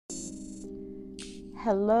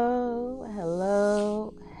Hello,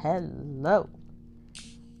 hello, hello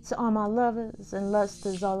to all my lovers and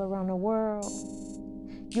lusters all around the world.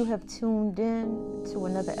 You have tuned in to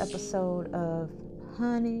another episode of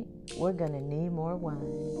Honey, We're Gonna Need More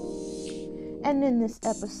Wine. And in this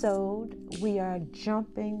episode, we are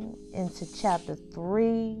jumping into chapter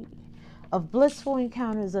 3 of Blissful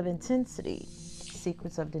Encounters of Intensity,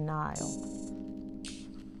 Secrets of Denial.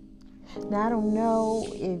 Now, I don't know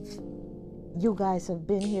if you guys have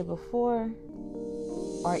been here before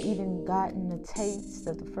or even gotten a taste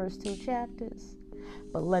of the first 2 chapters,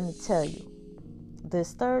 but let me tell you,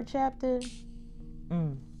 this 3rd chapter,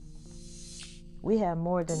 we have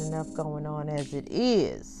more than enough going on as it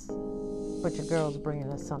is, but your girl's bringing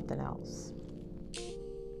us something else.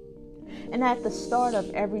 And at the start of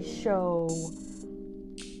every show,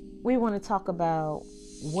 we want to talk about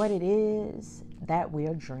what it is that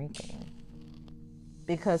we're drinking.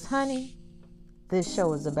 Because, honey, this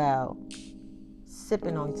show is about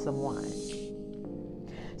sipping on some wine.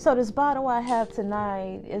 So this bottle I have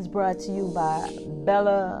tonight is brought to you by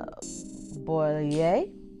Bella Boyer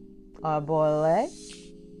or Boyle,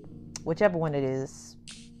 whichever one it is.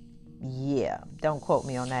 Yeah, don't quote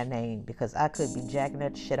me on that name because I could be jacking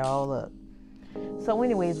that shit all up. So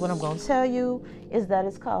anyways, what I'm going to tell you is that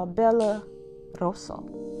it's called Bella Rosso.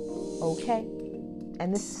 Okay?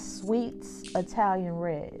 And this is sweet Italian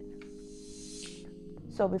red.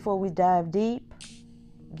 So before we dive deep,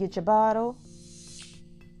 get your bottle,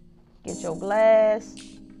 get your glass,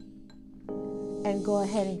 and go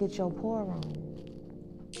ahead and get your pour on.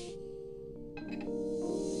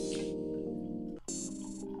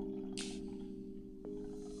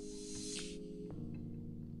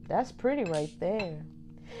 That's pretty right there.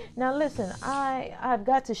 Now listen, I've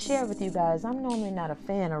got to share with you guys, I'm normally not a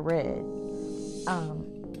fan of red.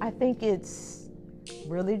 I think it's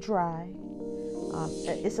really dry.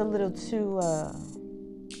 It's a little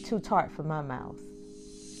too tart for my mouth.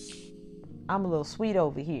 I'm a little sweet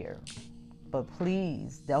over here, but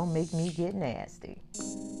please don't make me get nasty,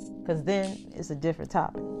 because then it's a different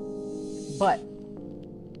topic. But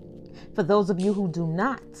for those of you who do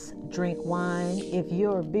not drink wine, if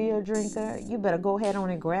you're a beer drinker, you better go ahead on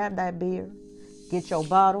and grab that beer, get your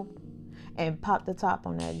bottle, and pop the top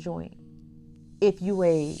on that joint. If you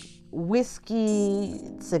a whiskey,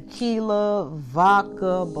 tequila,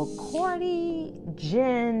 vodka, Bacardi,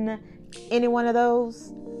 gin, any one of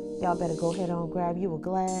those, y'all better go ahead on, grab you a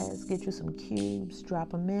glass, get you some cubes,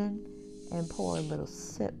 drop them in, and pour a little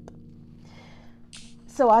sip.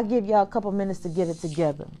 So I'll give y'all a couple minutes to get it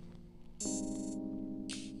together.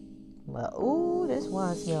 Well, ooh, this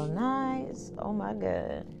wine smells nice. Oh my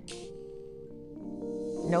God.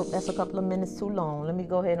 Nope, that's a couple of minutes too long. Let me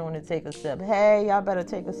go ahead on and take a sip. Hey, y'all better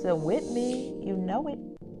take a sip with me. You know it.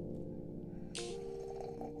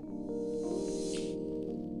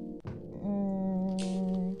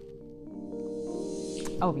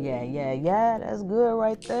 Oh, yeah. That's good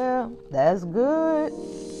right there. That's good.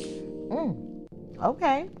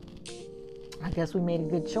 Okay. I guess we made a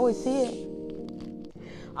good choice here.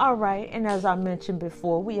 All right, and as I mentioned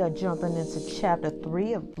before, we are jumping into chapter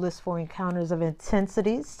 3 of Blissful Encounters of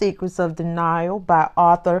Intensity, Secrets of Denial by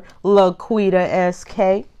author Laquita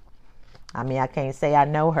S.K. I mean, I can't say I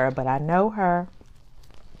know her, but I know her.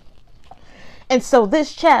 And so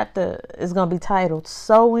this chapter is going to be titled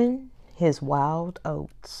Sowing His Wild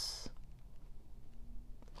Oats.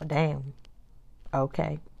 Well, damn.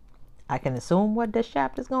 Okay. I can assume what this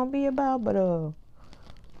chapter is going to be about, but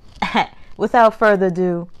without further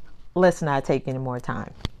ado, let's not take any more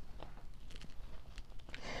time.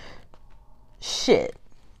 Shit.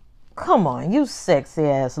 Come on, you sexy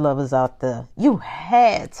ass lovers out there. You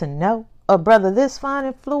had to know a brother this fine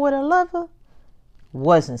and fluid a lover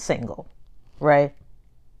wasn't single, right?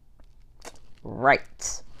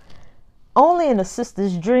 Right. Only in a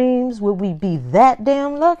sister's dreams would we be that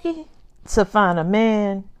damn lucky to find a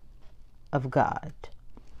man of God.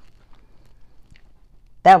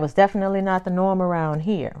 That was definitely not the norm around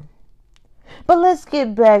here. But let's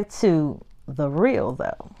get back to the real,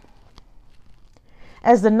 though.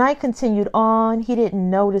 As the night continued on, he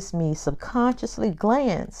didn't notice me subconsciously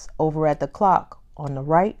glance over at the clock on the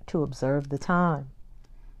right to observe the time.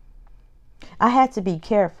 I had to be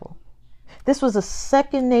careful. This was a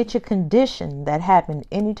second nature condition that happened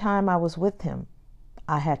anytime I was with him.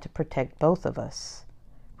 I had to protect both of us,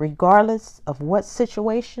 regardless of what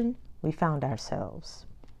situation we found ourselves.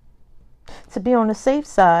 To be on the safe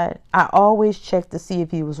side, I always checked to see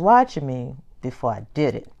if he was watching me before I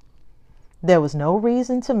did it. There was no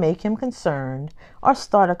reason to make him concerned or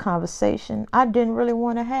start a conversation I didn't really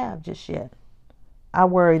want to have just yet. I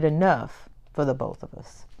worried enough for the both of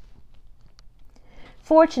us.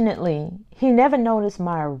 Fortunately, he never noticed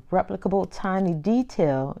my replicable tiny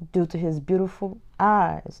detail due to his beautiful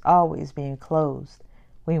eyes always being closed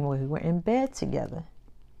when we were in bed together.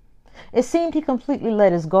 It seemed he completely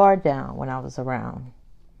let his guard down when I was around.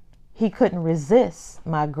 He couldn't resist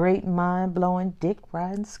my great mind-blowing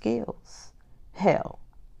dick-riding skills. Hell,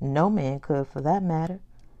 no man could for that matter.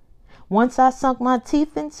 Once I sunk my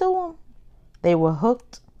teeth into them, they were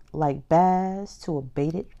hooked like bass to a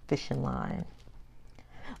baited fishing line.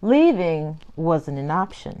 Leaving wasn't an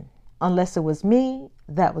option, unless it was me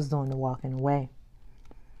that was doing the walking away.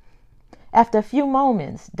 After a few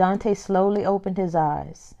moments, Dante slowly opened his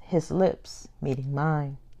eyes, his lips meeting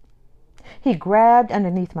mine. He grabbed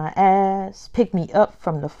underneath my ass, picked me up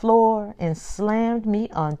from the floor, and slammed me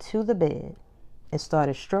onto the bed and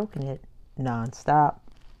started stroking it nonstop.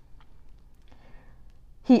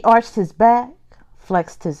 He arched his back,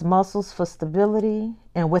 flexed his muscles for stability,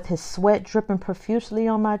 and with his sweat dripping profusely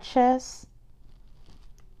on my chest,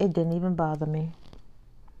 it didn't even bother me.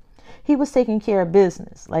 He was taking care of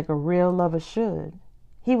business like a real lover should.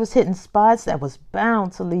 He was hitting spots that was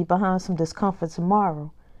bound to leave behind some discomfort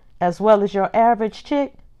tomorrow, as well as your average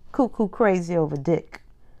chick cuckoo crazy over dick.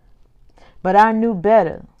 But I knew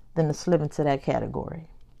better than to slip into that category.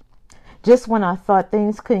 Just when I thought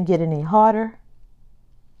things couldn't get any harder,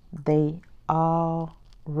 they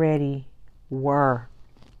already were.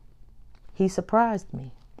 He surprised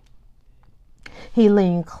me. He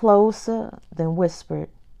leaned closer, then whispered,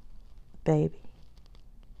 "Baby,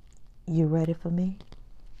 you ready for me?"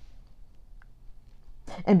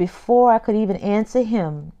 And before I could even answer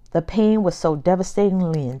him, the pain was so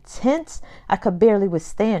devastatingly intense, I could barely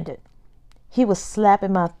withstand it. He was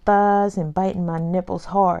slapping my thighs and biting my nipples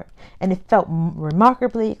hard, and it felt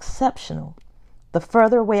remarkably exceptional. The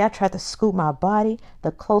further away I tried to scoot my body,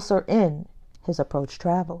 the closer in his approach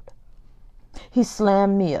traveled. He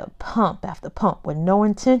slammed me up pump after pump with no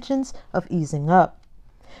intentions of easing up.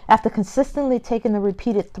 After consistently taking the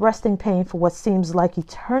repeated thrusting pain for what seems like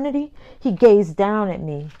eternity, he gazed down at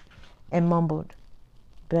me and mumbled,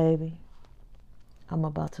 "Baby, I'm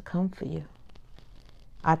about to come for you."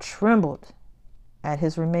 I trembled at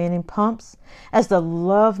his remaining pumps as the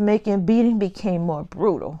love-making beating became more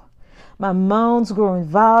brutal. My moans grew in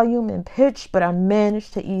volume and pitch, but I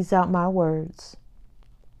managed to ease out my words.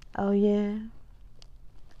 "Oh yeah,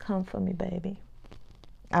 come for me, baby,"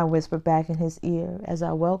 I whispered back in his ear as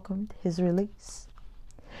I welcomed his release.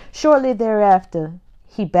 Shortly thereafter,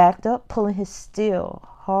 he backed up, pulling his still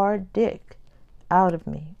hard dick out of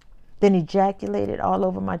me, then ejaculated all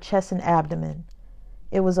over my chest and abdomen.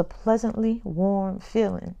 It was a pleasantly warm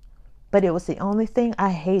feeling, but it was the only thing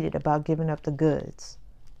I hated about giving up the goods.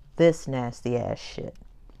 This nasty ass shit.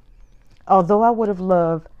 Although I would have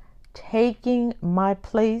loved taking my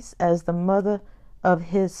place as the mother of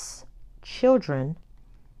his children,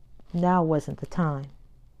 now wasn't the time.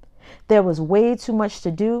 There was way too much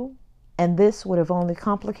to do, and this would have only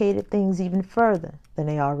complicated things even further than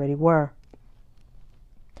they already were.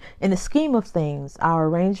 In the scheme of things, our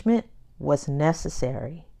arrangement was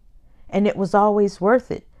necessary, and it was always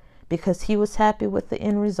worth it because he was happy with the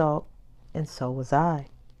end result, and so was I.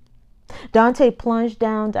 Dante plunged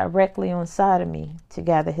down directly on side of me to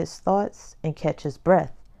gather his thoughts and catch his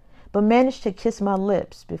breath, but managed to kiss my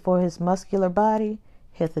lips before his muscular body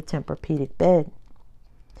hit the Tempur-Pedic bed.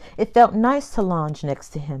 It felt nice to lounge next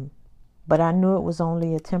to him, but I knew it was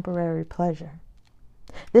only a temporary pleasure.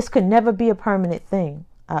 This could never be a permanent thing,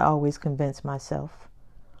 I always convinced myself.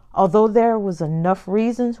 Although there was enough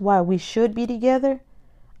reasons why we should be together,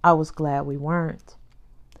 I was glad we weren't.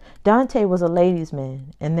 Dante was a ladies'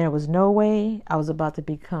 man, and there was no way I was about to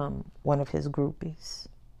become one of his groupies,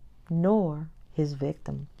 nor his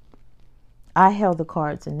victim. I held the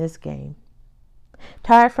cards in this game.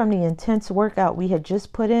 Tired from the intense workout we had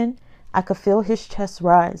just put in, I could feel his chest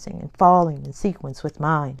rising and falling in sequence with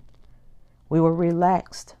mine. We were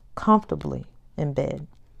relaxed comfortably in bed,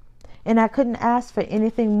 and I couldn't ask for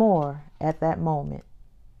anything more at that moment.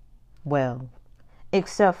 Well,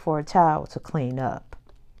 except for a towel to clean up.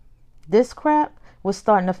 This crap was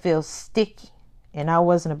starting to feel sticky, and I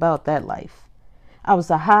wasn't about that life. I was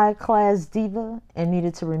a high-class diva and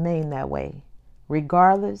needed to remain that way,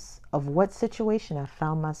 regardless of what situation I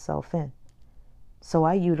found myself in. So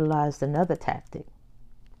I utilized another tactic,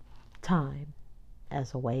 time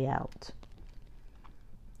as a way out.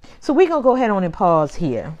 So we're going to go ahead on and pause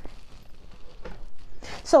here.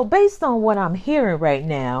 So based on what I'm hearing right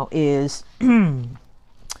now is,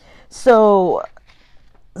 so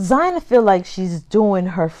Zinah feel like she's doing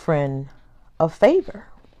her friend a favor,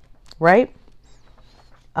 right?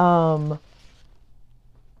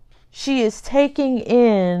 She is taking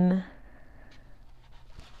in,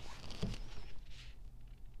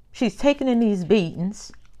 she's taking in these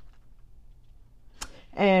beatings,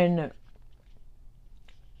 and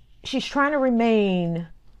she's trying to remain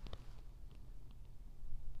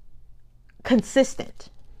consistent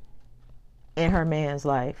in her man's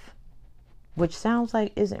life, which sounds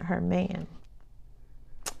like isn't her man.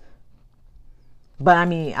 But I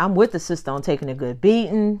mean, I'm with the sister on taking a good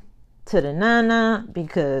beating to the nana,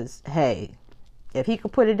 because hey, if he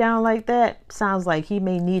could put it down like that, sounds like he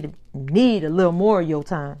may need a little more of your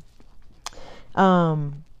time.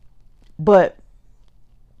 But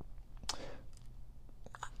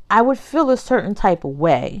I would feel a certain type of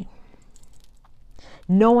way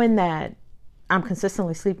knowing that I'm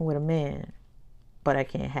consistently sleeping with a man, but I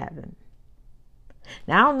can't have him.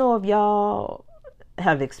 Now, I don't know if y'all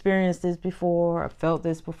have experienced this before, or felt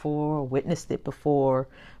this before, or witnessed it before,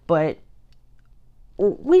 but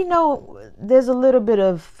we know there's a little bit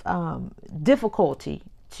of difficulty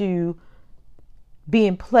to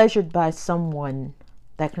being pleasured by someone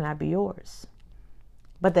that cannot be yours.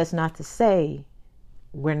 But that's not to say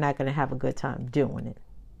we're not going to have a good time doing it.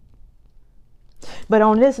 But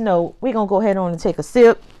on this note, we're going to go ahead on and take a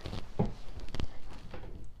sip.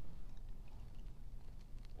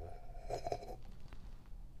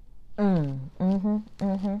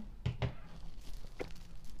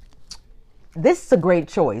 This is a great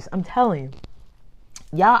choice. I'm telling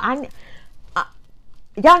you. Y'all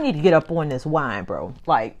need to get up on this wine, bro.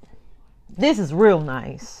 Like, this is real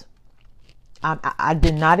nice. I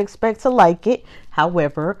did not expect to like it.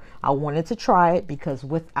 However, I wanted to try it because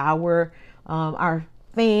with our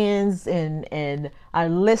fans and our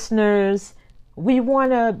listeners, we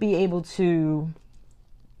want to be able to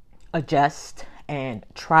adjust and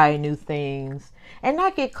try new things and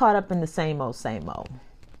not get caught up in the same old.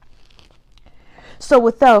 So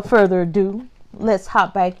without further ado, let's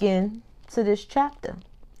hop back in to this chapter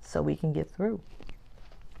so we can get through.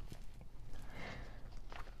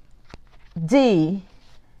 D,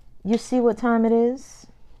 you see what time it is?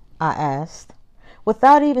 I asked.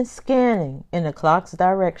 Without even scanning in the clock's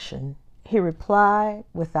direction, he replied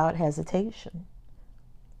without hesitation.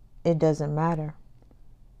 It doesn't matter.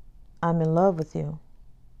 I'm in love with you,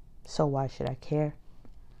 so why should I care?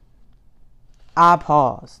 I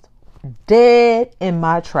paused, dead in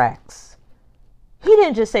my tracks. He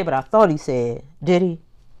didn't just say what I thought he said, did he?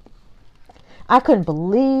 I couldn't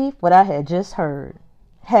believe what I had just heard.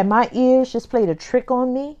 Had my ears just played a trick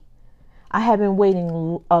on me? I had been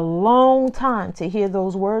waiting a long time to hear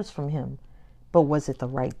those words from him, but was it the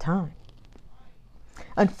right time?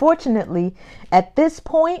 Unfortunately, at this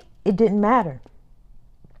point, it didn't matter.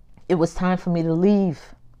 It was time for me to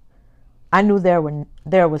leave. I knew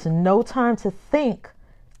there was no time to think,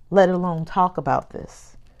 let alone talk about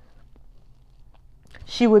this.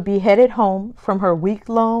 She would be headed home from her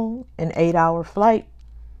week-long and 8-hour flight,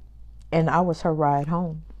 and I was her ride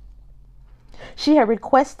home. She had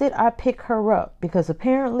requested I pick her up because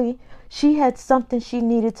apparently she had something she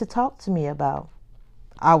needed to talk to me about.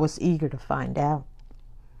 I was eager to find out.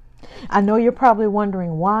 I know you're probably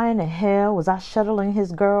wondering why in the hell was I shuttling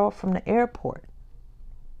his girl from the airport.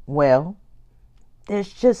 Well,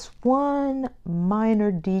 there's just one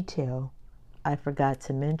minor detail I forgot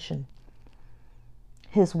to mention.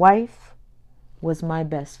 His wife was my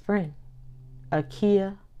best friend,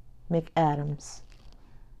 Keah McAdams.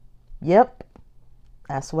 Yep,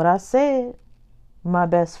 that's what I said, my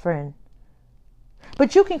best friend.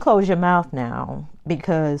 But you can close your mouth now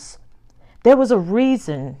because there was a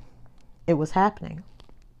reason it was happening.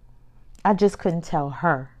 I just couldn't tell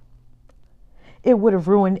her. It would have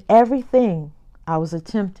ruined everything I was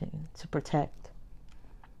attempting to protect.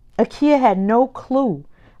 Keah had no clue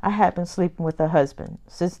I had been sleeping with her husband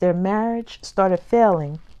since their marriage started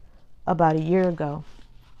failing about a year ago.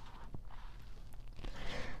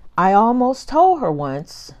 I almost told her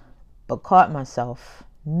once, but caught myself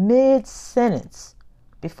mid-sentence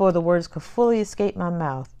before the words could fully escape my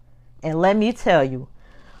mouth. And let me tell you,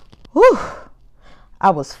 I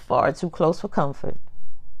was far too close for comfort.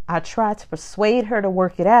 I tried to persuade her to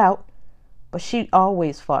work it out, but she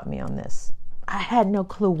always fought me on this. I had no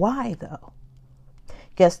clue why, though.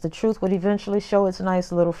 Guess the truth would eventually show its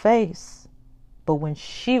nice little face, but when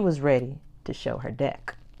she was ready to show her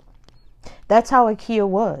deck. That's how Keah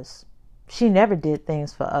was. She never did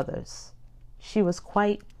things for others. She was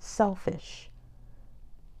quite selfish.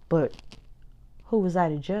 But who was I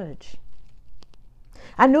to judge?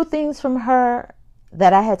 I knew things from her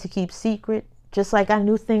that I had to keep secret, just like I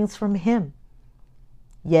knew things from him.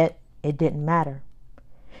 Yet it didn't matter.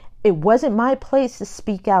 It wasn't my place to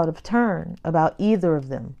speak out of turn about either of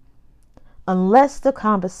them. unless the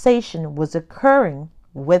conversation was occurring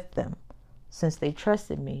with them, since they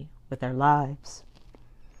trusted me with their lives.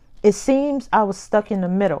 It seems I was stuck in the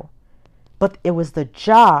middle, but it was the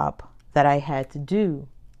job that I had to do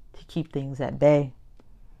to keep things at bay.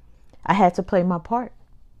 I had to play my part.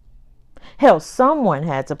 Hell, someone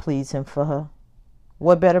had to please him for her.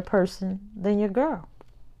 What better person than your girl?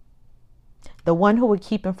 The one who would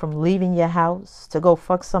keep him from leaving your house to go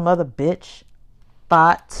fuck some other bitch,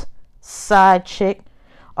 bot, side chick,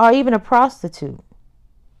 or even a prostitute.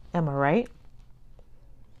 Am I right?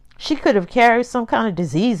 She could have carried some kind of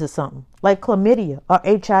disease or something, like chlamydia or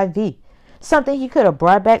HIV. Something he could have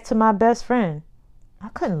brought back to my best friend. I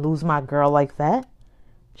couldn't lose my girl like that.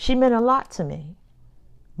 She meant a lot to me.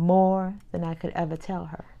 More than I could ever tell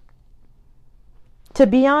her. To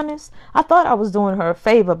be honest, I thought I was doing her a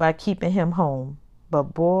favor by keeping him home.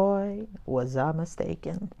 But boy, was I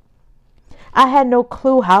mistaken. I had no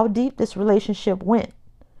clue how deep this relationship went.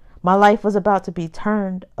 My life was about to be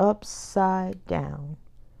turned upside down.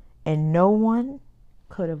 And no one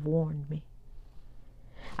could have warned me.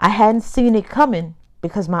 I hadn't seen it coming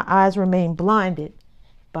because my eyes remained blinded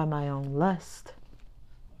by my own lust.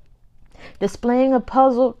 Displaying a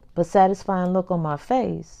puzzled but satisfying look on my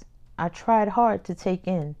face, I tried hard to take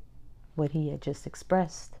in what he had just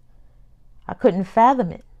expressed. I couldn't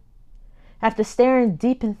fathom it. After staring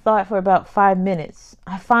deep in thought for about 5 minutes,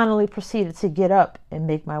 I finally proceeded to get up and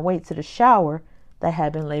make my way to the shower that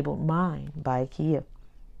had been labeled mine by Keah.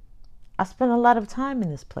 I spent a lot of time in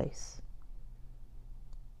this place.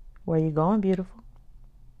 "Where you going, beautiful?"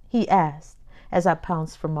 he asked as I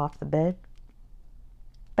pounced from off the bed.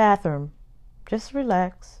 "Bathroom. Just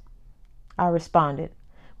relax," I responded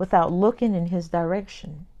without looking in his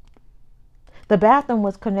direction. The bathroom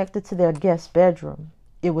was connected to their guest bedroom.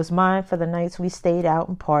 It was mine for the nights we stayed out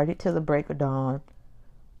and partied till the break of dawn.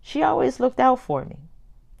 She always looked out for me,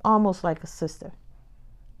 almost like a sister.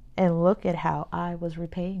 And look at how I was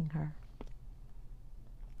repaying her.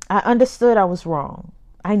 I understood I was wrong.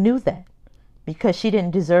 I knew that, because she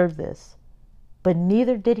didn't deserve this. But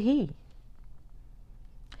neither did he.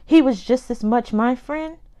 He was just as much my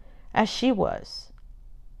friend as she was.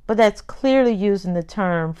 But that's clearly using the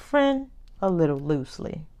term friend a little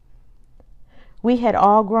loosely. We had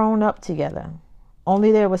all grown up together,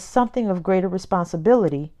 only there was something of greater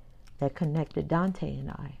responsibility that connected Dante and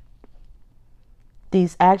I.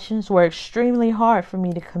 These actions were extremely hard for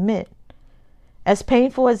me to commit. As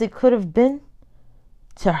painful as it could have been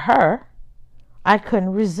to her, I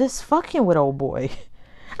couldn't resist fucking with old boy.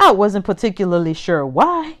 I wasn't particularly sure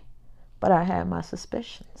why, but I had my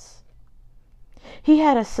suspicions. He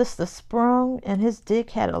had a sister sprung, and his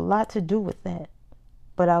dick had a lot to do with that.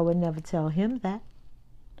 But I would never tell him that.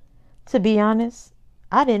 To be honest,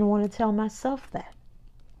 I didn't want to tell myself that.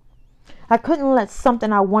 I couldn't let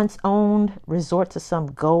something I once owned resort to some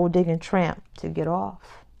gold-digging tramp to get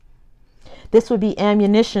off. This would be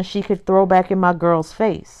ammunition she could throw back in my girl's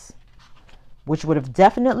face, which would have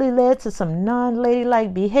definitely led to some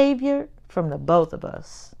non-ladylike behavior from the both of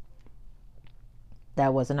us.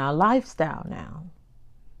 That wasn't our lifestyle now,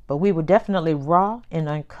 but we were definitely raw and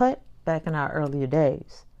uncut back in our earlier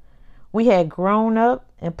days. We had grown up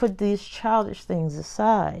and put these childish things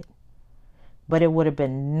aside, but it would have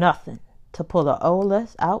been nothing to pull the old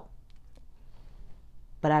us out.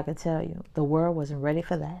 But I can tell you, the world wasn't ready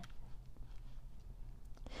for that.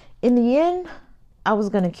 In the end, I was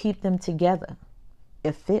going to keep them together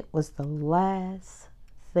if it was the last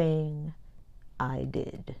thing I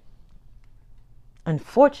did.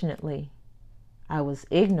 Unfortunately, I was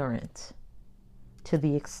ignorant to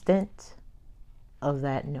the extent of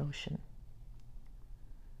that notion.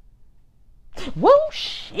 Woo,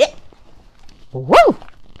 shit. Woo.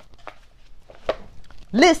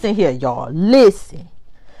 Listen here, y'all. Listen.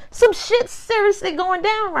 Some shit's seriously going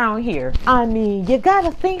down around here. I mean, you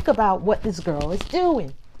gotta think about what this girl is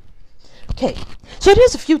doing. Okay, so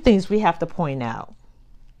there's a few things we have to point out.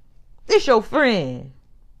 This your friend.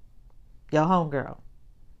 Your homegirl.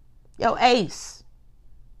 Your ace.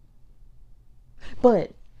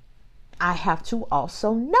 But I have to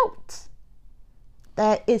also note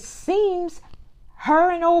that it seems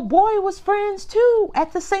her and old boy was friends too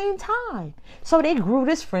at the same time. So they grew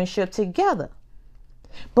this friendship together.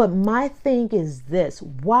 But my thing is this.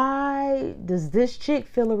 Why does this chick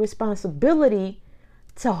feel a responsibility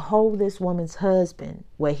to hold this woman's husband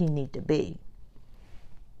where he need to be?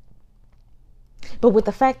 But with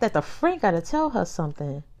the fact that the friend got to tell her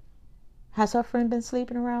something, has her friend been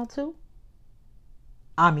sleeping around too?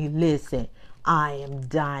 I mean, listen, I am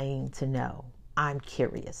dying to know. I'm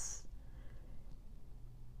curious.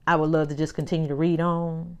 I would love to just continue to read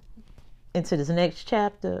on, into this next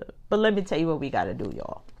chapter. But let me tell you what we got to do,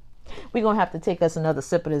 y'all. We're going to have to take us another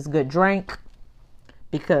sip of this good drink.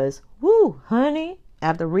 Because, woo, honey,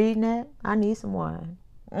 after reading that, I need some wine.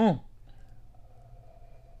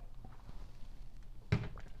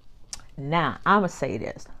 Now, I'm going to say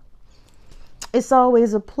this. It's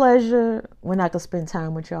always a pleasure when I can spend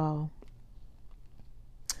time with y'all.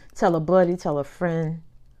 Tell a buddy, tell a friend,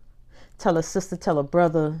 tell a sister, tell a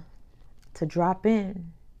brother to drop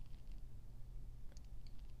in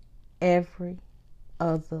every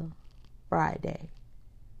other Friday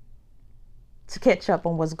to catch up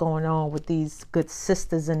on what's going on with these good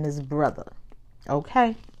sisters and this brother.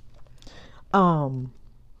 Okay? I'm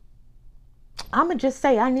going to just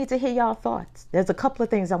say I need to hear y'all thoughts. There's a couple of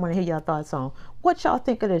things I want to hear y'all thoughts on. What y'all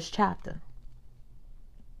think of this chapter?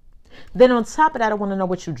 Then on top of that, I want to know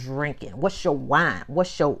what you're drinking. What's your wine?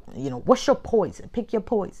 What's your poison? Pick your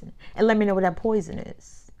poison and let me know what that poison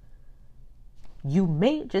is. You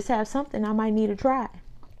may just have something I might need to try.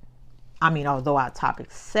 I mean, although our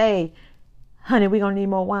topics say, honey, we're going to need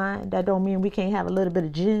more wine. That don't mean we can't have a little bit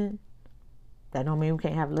of gin. That don't mean we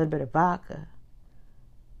can't have a little bit of vodka.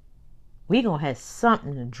 We going to have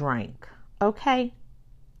something to drink. Okay?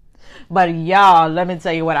 But y'all, let me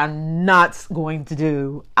tell you what I'm not going to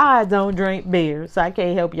do. I don't drink beer, so I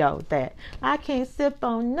can't help y'all with that. I can't sip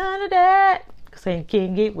on none of that because I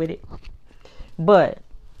can't get with it. But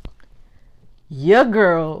your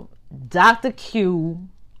girl, Dr. Q,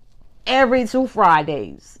 every 2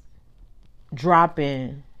 Fridays, drop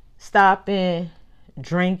in, stop in,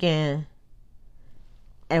 drink in,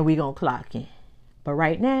 and we gonna clock in. But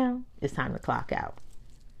right now, it's time to clock out.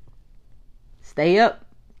 Stay up.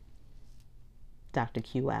 Dr.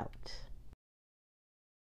 Q out.